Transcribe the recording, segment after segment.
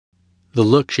The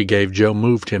look she gave Joe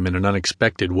moved him in an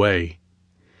unexpected way.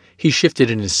 He shifted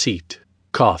in his seat,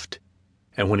 coughed,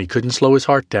 and when he couldn't slow his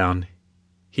heart down,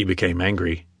 he became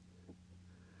angry.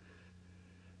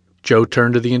 Joe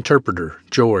turned to the interpreter,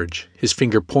 George, his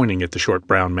finger pointing at the short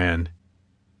brown man.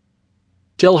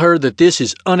 "Tell her that this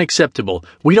is unacceptable.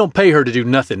 We don't pay her to do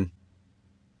nothing."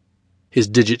 His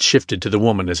digits shifted to the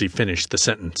woman as he finished the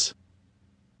sentence.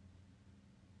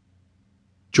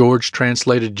 George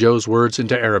translated Joe's words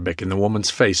into Arabic, and the woman's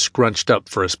face scrunched up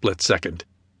for a split second.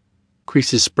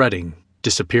 Creases spreading,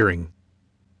 disappearing.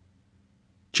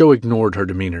 Joe ignored her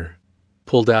demeanor,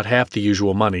 pulled out half the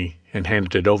usual money, and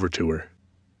handed it over to her.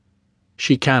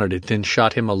 She counted it, then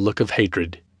shot him a look of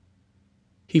hatred.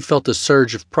 He felt a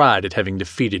surge of pride at having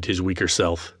defeated his weaker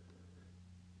self.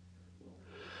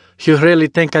 "You really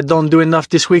think I don't do enough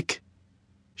this week?"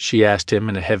 she asked him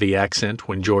in a heavy accent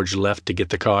when George left to get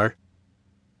the car.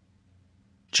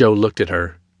 Joe looked at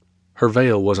her. Her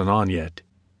veil wasn't on yet,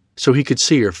 so he could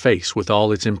see her face with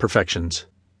all its imperfections.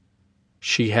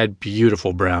 She had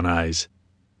beautiful brown eyes,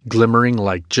 glimmering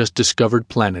like just discovered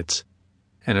planets,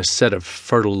 and a set of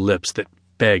fertile lips that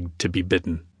begged to be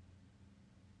bitten.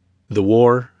 The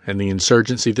war and the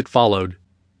insurgency that followed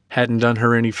hadn't done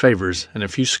her any favors, and a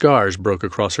few scars broke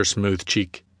across her smooth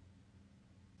cheek.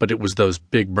 But it was those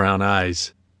big brown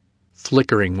eyes,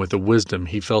 flickering with a wisdom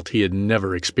he felt he had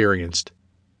never experienced,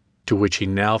 to which he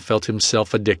now felt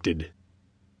himself addicted.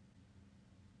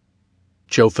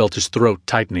 Joe felt his throat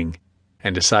tightening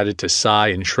and decided to sigh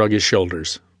and shrug his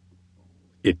shoulders.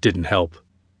 It didn't help.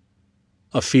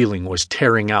 A feeling was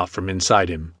tearing out from inside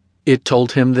him. It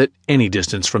told him that any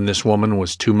distance from this woman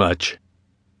was too much.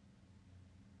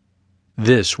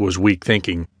 This was weak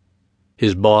thinking.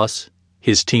 His boss,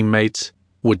 his teammates,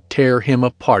 would tear him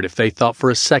apart if they thought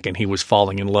for a second he was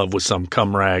falling in love with some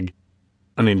cumrag,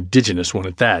 an indigenous one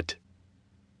at that.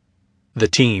 The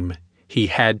team. He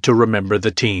had to remember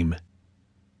the team.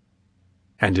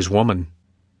 And his woman.